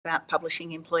about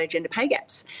publishing employer gender pay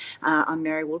gaps. I'm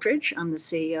Mary Wooldridge. I'm the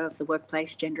CEO of the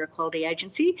Workplace Gender Equality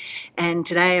Agency, and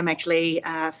today I'm actually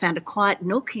found a quiet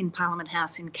nook in Parliament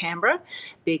House in Canberra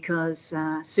because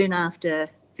soon after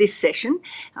this session,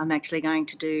 I'm actually going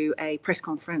to do a press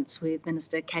conference with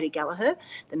Minister Katie Gallagher,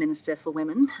 the Minister for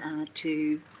Women,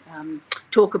 to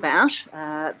talk about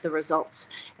the results.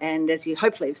 And as you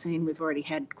hopefully have seen, we've already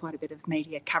had quite a bit of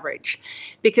media coverage,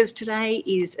 because today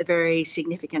is a very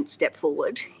significant step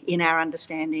forward in our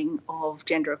understanding of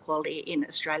gender equality in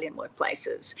Australian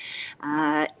workplaces.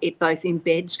 It both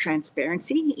embeds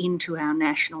transparency into our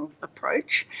national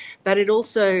approach, but it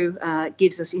also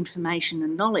gives us information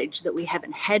and knowledge that we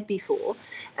haven't had before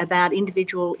about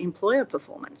individual employer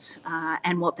performance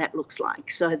and what that looks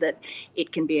like, so that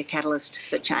it can be a catalyst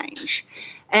for change.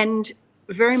 And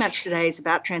very much today is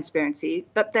about transparency,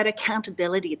 but that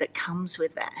accountability that comes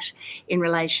with that in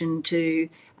relation to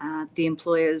the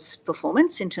employer's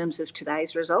performance in terms of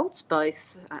today's results,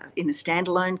 both in a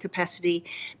standalone capacity,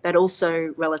 but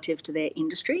also relative to their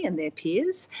industry and their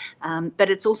peers. But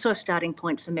it's also a starting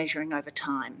point for measuring over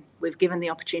time. We've given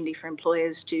the opportunity for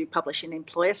employers to publish an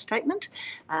employer statement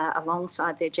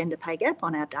alongside their gender pay gap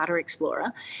on our Data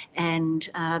Explorer. And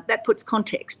that puts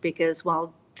context, because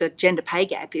while the gender pay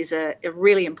gap is a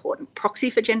really important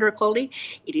proxy for gender equality,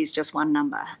 it is just one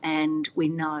number, and we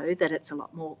know that it's a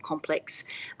lot more complex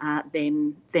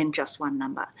than just one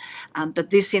number.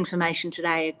 But this information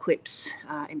today equips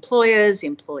employers,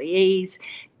 employees,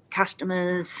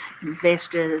 customers,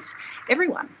 investors,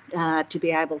 everyone to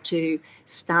be able to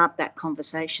start that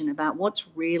conversation about what's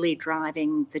really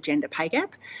driving the gender pay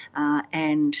gap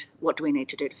and what do we need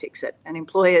to do to fix it. And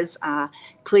employers are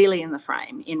clearly in the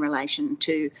frame in relation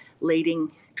to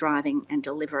leading, driving and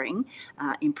delivering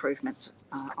improvements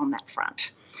on that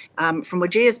front. From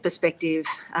WGEA's perspective,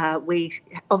 we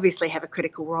obviously have a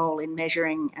critical role in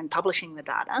measuring and publishing the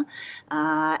data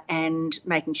and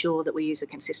making sure that we use a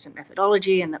consistent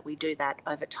methodology and that we do that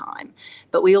over time.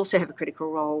 But we also have a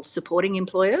critical role supporting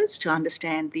employers to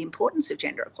understand the importance of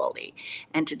gender equality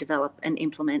and to develop and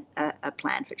implement a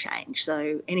plan for change.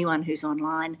 So anyone who's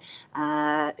online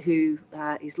who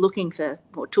is looking for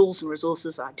more tools and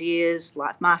resources, ideas,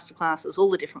 live masterclasses, all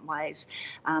the different ways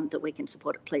that we can support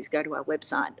it, please go to our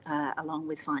website along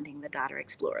with finding the Data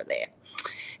Explorer there.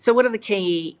 So what are the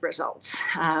key results?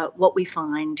 What we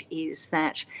find is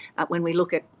that when we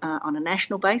look at on a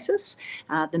national basis,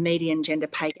 the median gender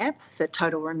pay gap for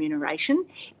total remuneration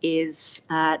is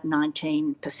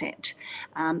 19%.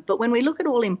 But when we look at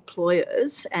all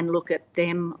employers and look at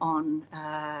them on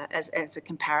as a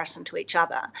comparison to each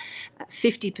other,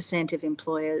 50% of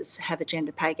employers have a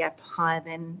gender pay gap higher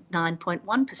than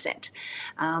 9.1%.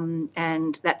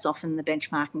 And that's often the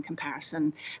benchmarking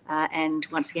comparison. And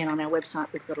once again, on our website,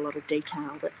 we've got a lot of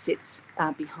detail that sits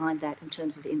behind that in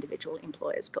terms of individual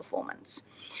employers' performance.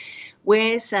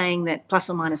 We're saying that plus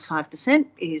or minus 5%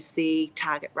 is the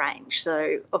target range.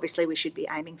 So obviously we should be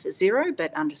aiming for zero,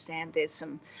 but understand there's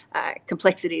some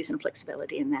complexities and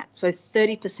flexibility in that. So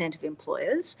 30% of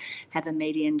employers have a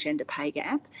median gender pay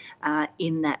gap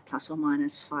in that plus or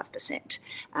minus 5%,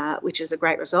 which is a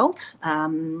great result.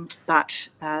 But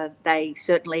they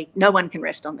certainly, no one can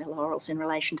rest on their laurels in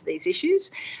relation to these issues.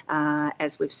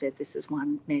 As we've said, this is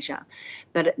one measure.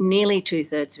 But nearly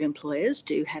 2/3 of employers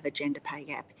do have a gender pay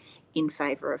gap in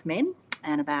favour of men,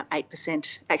 and about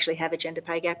 8% actually have a gender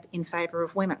pay gap in favour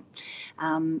of women.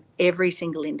 Every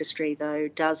single industry, though,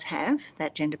 does have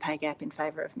that gender pay gap in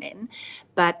favour of men.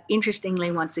 But interestingly,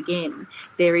 once again,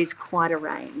 there is quite a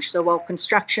range. So while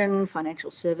construction, financial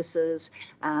services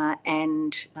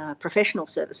and professional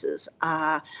services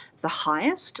are the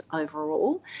highest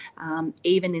overall,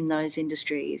 even in those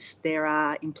industries, there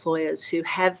are employers who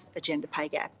have a gender pay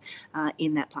gap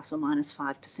in that plus or minus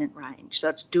 5% range. So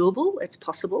it's doable, it's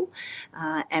possible,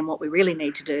 and what we really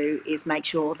need to do is make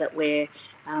sure that we're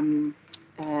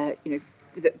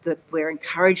that we're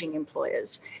encouraging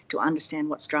employers to understand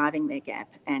what's driving their gap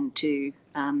and to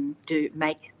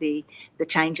make the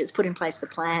changes, put in place the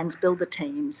plans, build the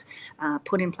teams,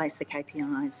 put in place the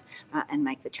KPIs and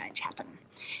make the change happen.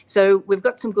 So we've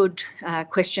got some good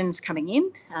questions coming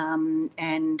in,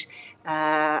 and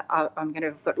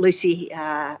I've got Lucy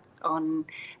on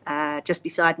just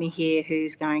beside me here,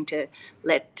 who's going to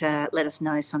let us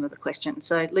know some of the questions.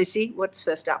 So Lucy, what's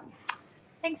first up?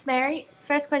 Thanks, Mary.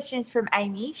 first question is from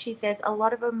Amy. She says, a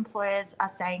lot of employers are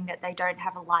saying that they don't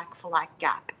have a like-for-like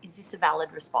gap. Is this a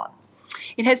valid response?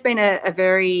 It has been a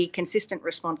very consistent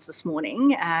response this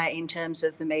morning in terms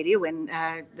of the media when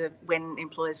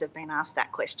employers have been asked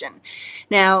that question.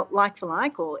 Now, like for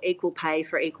like or equal pay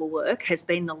for equal work has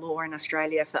been the law in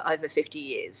Australia for over 50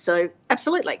 years. So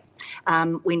absolutely,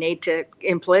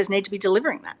 employers need to be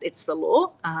delivering that. It's the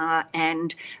law,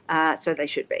 and so they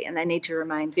should be, and they need to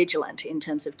remain vigilant in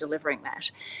terms of delivering that.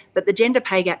 But the gender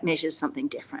pay gap measures something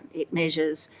different. It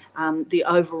measures the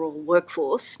overall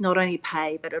workforce, not only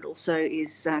pay, but it also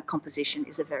is composition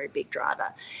is a very big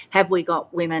driver. Have we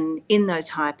got women in those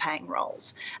higher paying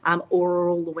roles, or are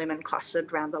all the women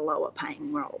clustered around the lower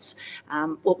paying roles?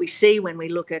 What we see when we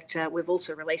look at, we've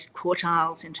also released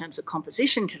quartiles in terms of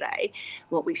composition today.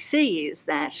 What we see is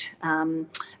that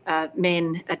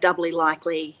men are doubly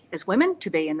likely as women to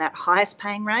be in that highest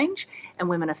paying range, and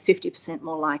women are 50%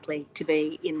 more likely to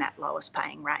be in that lowest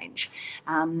paying range.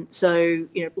 So,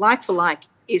 like for like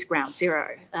is ground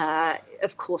zero.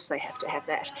 Of course they have to have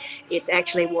that. It's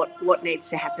actually what needs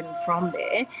to happen from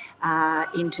there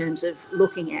in terms of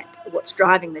looking at what's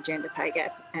driving the gender pay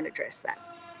gap and address that.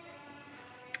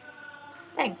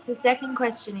 Thanks. The second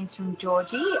question is from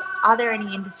Georgie. Are there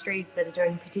any industries that are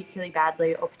doing particularly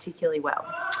badly or particularly well?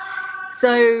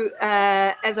 So,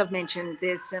 as I've mentioned,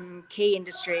 there's some key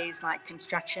industries like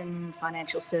construction,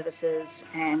 financial services,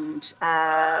 and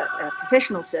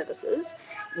professional services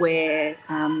where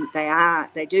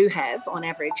they do have, on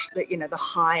average, the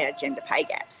higher gender pay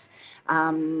gaps.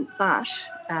 But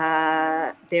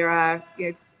there are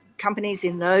companies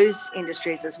in those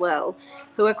industries as well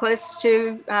who are close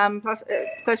to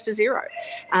zero.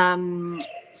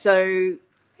 So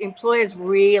employers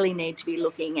really need to be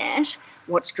looking at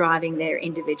what's driving their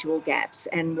individual gaps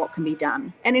and what can be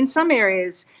done. And in some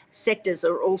areas, sectors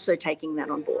are also taking that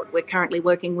on board. We're currently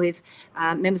working with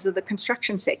members of the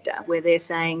construction sector where they're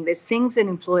saying there's things that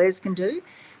employers can do,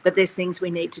 but there's things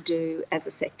we need to do as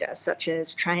a sector, such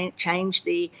as change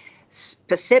the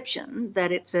perception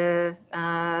that it's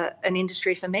an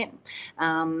industry for men,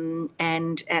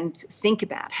 and think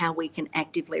about how we can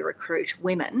actively recruit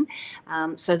women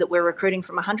so that we're recruiting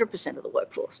from 100% of the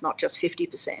workforce, not just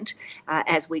 50%,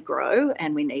 as we grow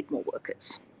and we need more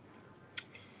workers.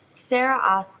 Sarah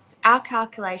asks, our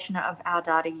calculation of our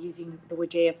data using the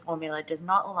WGEA formula does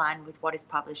not align with what is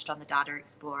published on the Data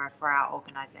Explorer for our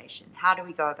organisation. How do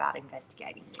we go about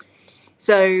investigating this?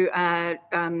 So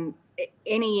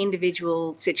any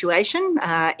individual situation,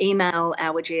 email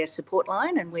our WGEA support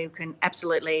line and we can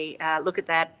absolutely look at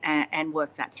that and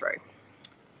work that through.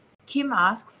 Kim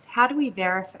asks, how do we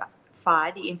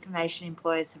verify the information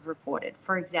employers have reported?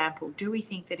 For example, do we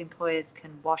think that employers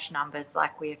can wash numbers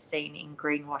like we have seen in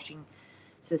greenwashing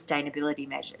sustainability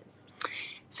measures?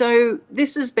 So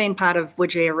this has been part of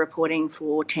WGEA reporting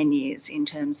for 10 years in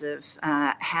terms of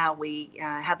how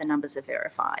the numbers are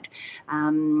verified.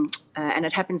 And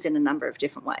it happens in a number of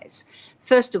different ways.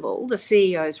 First of all, the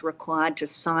CEO is required to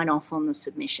sign off on the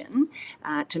submission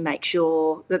to make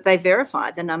sure that they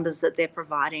verify the numbers that they're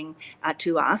providing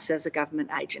to us as a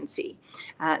government agency.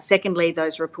 Secondly,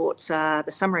 those reports, the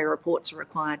summary reports, are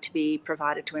required to be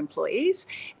provided to employees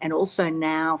and also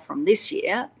now from this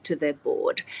year to their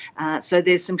board. So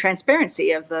there's some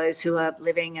transparency of those who are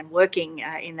living and working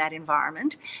in that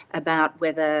environment about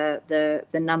whether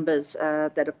the numbers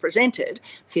that are presented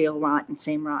feel right and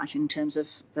seem right in terms of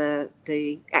the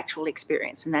actual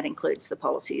experience, and that includes the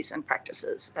policies and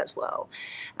practices as well.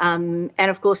 And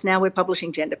of course, now we're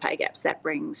publishing gender pay gaps. That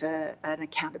brings an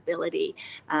accountability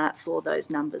for those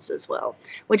numbers as well.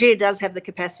 WGEA does have the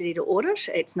capacity to audit.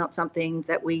 It's not something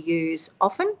that we use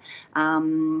often,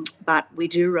 but we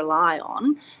do rely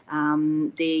on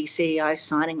the CEO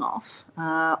signing off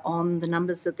on the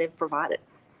numbers that they've provided.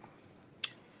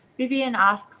 Vivian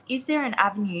asks, is there an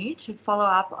avenue to follow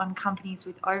up on companies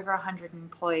with over 100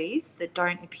 employees that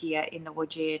don't appear in the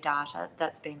WGEA data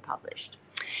that's been published?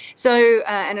 So,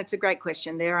 and it's a great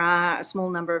question. There are a small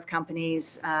number of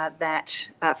companies that,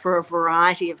 for a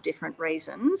variety of different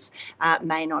reasons,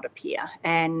 may not appear.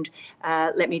 And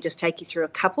let me just take you through a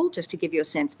couple just to give you a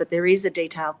sense. But there is a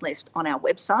detailed list on our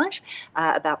website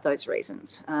about those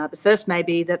reasons. The first may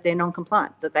be that they're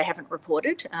non-compliant, that they haven't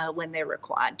reported when they're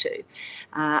required to.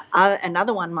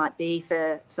 Another one might be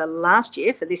for last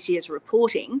year, for this year's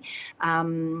reporting,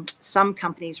 some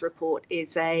companies' report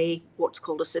is what's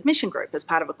called a submission group as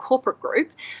part of a corporate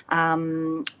group,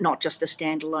 not just a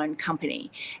standalone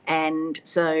company. And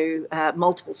so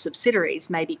multiple subsidiaries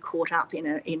may be caught up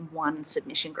in one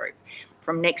submission group.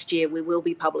 From next year, we will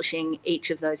be publishing each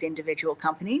of those individual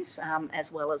companies,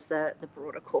 as well as the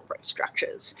broader corporate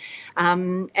structures.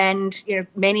 And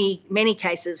many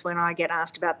cases when I get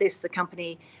asked about this, the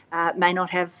company may not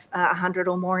have 100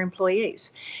 or more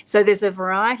employees. So there's a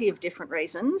variety of different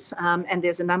reasons, and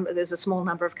there's a small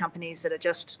number of companies that are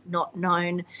just not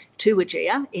known to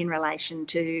WGEA in relation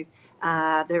to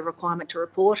the requirement to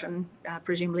report, and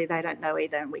presumably they don't know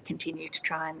either, and we continue to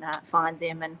try and find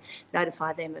them and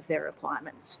notify them of their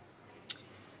requirements.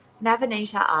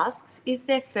 Navanita asks, is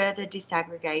there further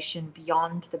disaggregation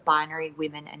beyond the binary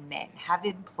women and men? Have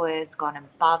employers gone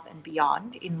above and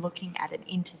beyond in looking at an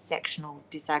intersectional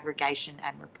disaggregation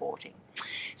and reporting?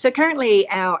 So currently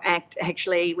our Act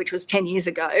actually, which was 10 years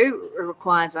ago,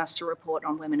 requires us to report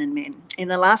on women and men. In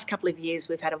the last couple of years,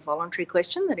 we've had a voluntary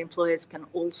question that employers can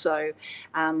also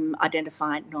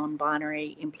identify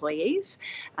non-binary employees.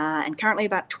 And currently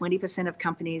about 20% of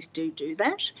companies do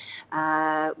that,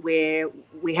 where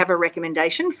we have a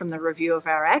recommendation from the review of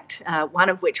our Act, one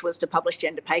of which was to publish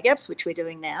gender pay gaps, which we're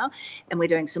doing now. And we're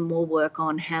doing some more work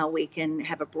on how we can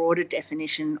have a broader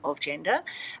definition of gender,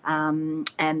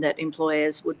 and that employers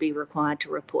would be required to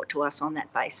report to us on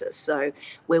that basis. So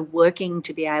we're working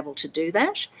to be able to do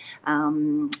that.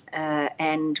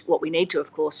 And what we need to,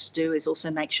 of course, do is also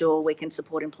make sure we can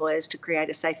support employers to create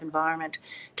a safe environment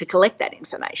to collect that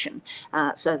information,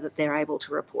 so that they're able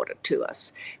to report it to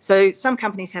us. So some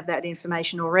companies have that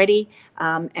information already,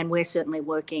 and we're certainly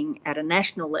working at a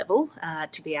national level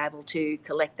to be able to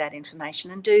collect that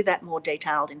information and do that more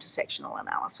detailed intersectional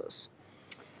analysis.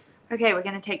 Okay, we're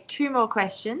going to take two more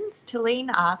questions. Talene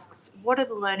asks, what are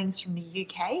the learnings from the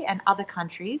UK and other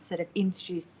countries that have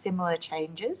introduced similar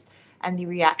changes and the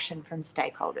reaction from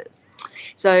stakeholders?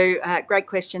 So great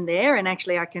question there, and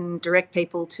actually I can direct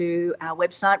people to our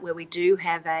website where we do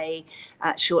have a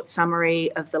short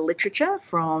summary of the literature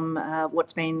from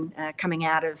what's been coming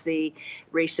out of the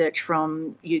research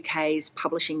from UK's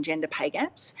publishing gender pay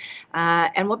gaps.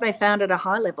 And what they found at a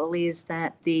high level is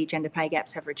that the gender pay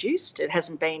gaps have reduced. It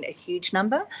hasn't been a huge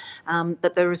number,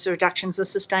 but those reductions are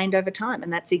sustained over time,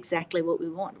 and that's exactly what we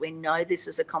want. We know this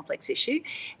is a complex issue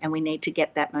and we need to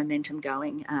get that momentum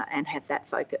going and have that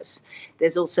focus.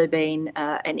 There's also been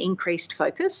an increased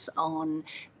focus on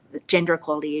the gender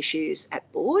equality issues at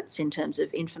boards in terms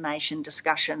of information,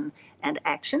 discussion and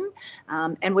action.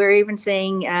 And we're even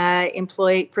seeing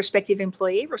prospective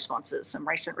employee responses. Some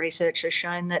recent research has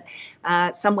shown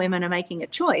that some women are making a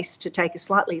choice to take a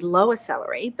slightly lower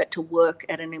salary, but to work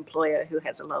at an employer who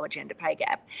has a lower gender pay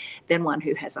gap than one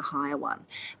who has a higher one.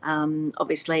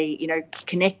 Obviously,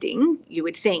 connecting, you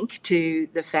would think, to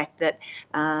the fact that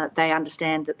they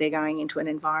understand that they're going into an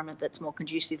environment that's more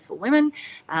conducive for women,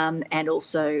 and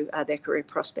also their career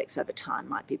prospects over time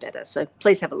might be better. So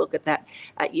please have a look at that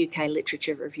UK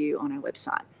literature review on our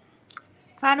website.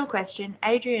 Final question.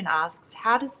 Adrian asks,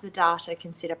 how does the data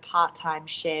consider part-time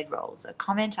shared roles? A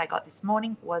comment I got this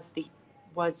morning was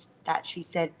that she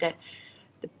said that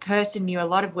the person knew a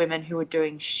lot of women who were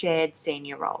doing shared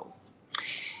senior roles.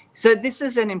 So this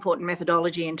is an important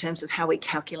methodology in terms of how we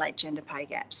calculate gender pay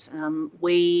gaps.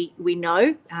 We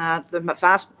know the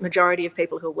vast majority of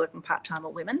people who are working part-time are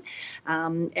women,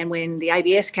 and when the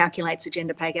ABS calculates a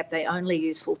gender pay gap, they only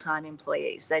use full-time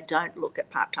employees. They don't look at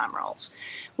part-time roles.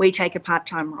 We take a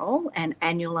part-time role and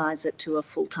annualise it to a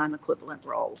full-time equivalent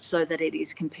role so that it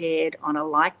is compared on a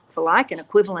like-for-like and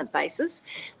equivalent basis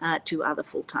to other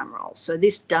full-time roles. So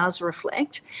this does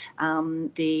reflect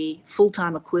the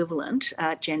full-time equivalent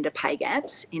gender pay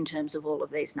gaps in terms of all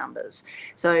of these numbers.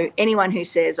 So anyone who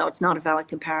says, oh, it's not a valid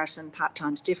comparison,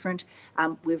 part-time's different,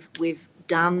 we've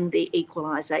done the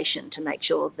equalisation to make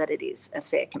sure that it is a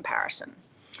fair comparison.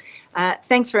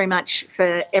 Thanks very much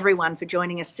for everyone for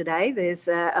joining us today. There's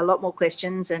a lot more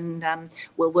questions, and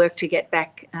we'll work to get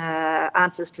back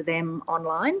answers to them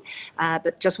online.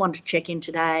 But just wanted to check in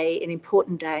today, an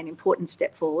important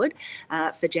step forward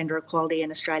for gender equality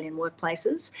in Australian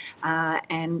workplaces.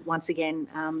 And once again,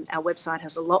 our website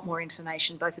has a lot more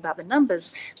information, both about the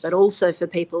numbers, but also for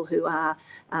people who are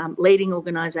leading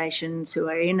organisations, who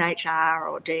are in HR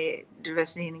or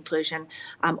diversity and inclusion,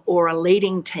 or are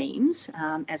leading teams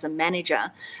as a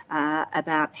manager,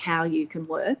 about how you can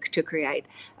work to create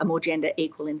a more gender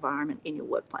equal environment in your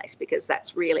workplace, because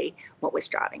that's really what we're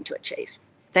striving to achieve.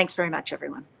 Thanks very much,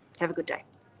 everyone. Have a good day.